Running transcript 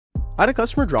I had a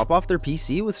customer drop off their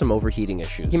PC with some overheating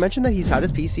issues. He mentioned that he's had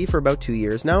his PC for about 2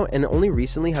 years now, and only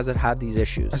recently has it had these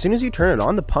issues. As soon as you turn it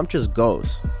on, the pump just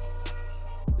goes.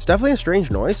 It's definitely a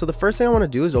strange noise, so the first thing I want to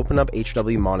do is open up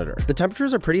HW Monitor. The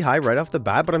temperatures are pretty high right off the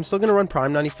bat, but I'm still going to run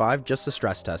Prime 95 just to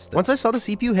stress test it. Once I saw the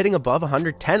CPU hitting above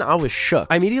 110, I was shook.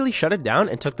 I immediately shut it down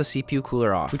and took the CPU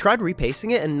cooler off. We tried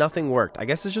repasting it and nothing worked. I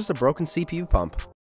guess it's just a broken CPU pump.